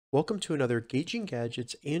Welcome to another Gauging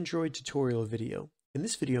Gadgets Android tutorial video. In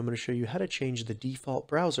this video, I'm going to show you how to change the default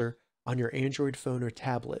browser on your Android phone or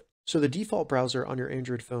tablet. So the default browser on your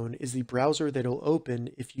Android phone is the browser that will open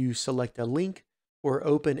if you select a link or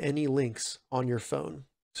open any links on your phone.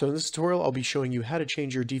 So in this tutorial, I'll be showing you how to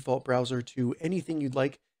change your default browser to anything you'd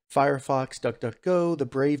like: Firefox, DuckDuckGo, the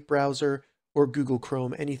Brave browser, or Google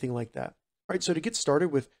Chrome, anything like that. All right, so to get started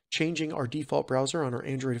with changing our default browser on our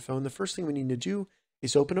Android phone, the first thing we need to do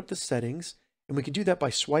is open up the settings, and we can do that by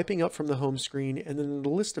swiping up from the home screen, and then in the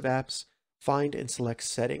list of apps, find and select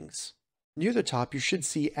settings. Near the top, you should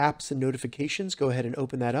see apps and notifications. Go ahead and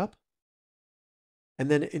open that up. And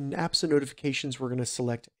then in apps and notifications, we're going to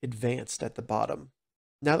select advanced at the bottom.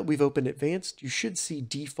 Now that we've opened advanced, you should see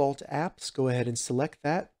default apps. Go ahead and select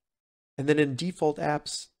that. And then in default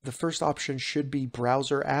apps, the first option should be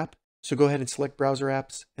browser app. So go ahead and select browser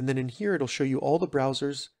apps. And then in here, it'll show you all the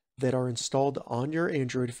browsers that are installed on your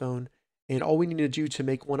Android phone. And all we need to do to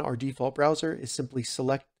make one our default browser is simply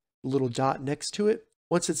select the little dot next to it.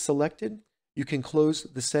 Once it's selected, you can close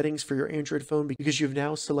the settings for your Android phone because you've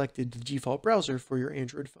now selected the default browser for your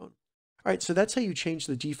Android phone. All right, so that's how you change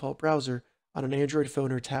the default browser on an Android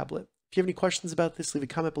phone or tablet. If you have any questions about this, leave a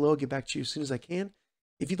comment below. I'll get back to you as soon as I can.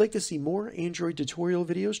 If you'd like to see more Android tutorial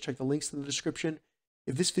videos, check the links in the description.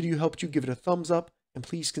 If this video helped you, give it a thumbs up, and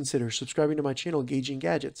please consider subscribing to my channel, Gauging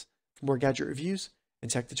Gadgets, for more gadget reviews and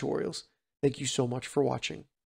tech tutorials. Thank you so much for watching.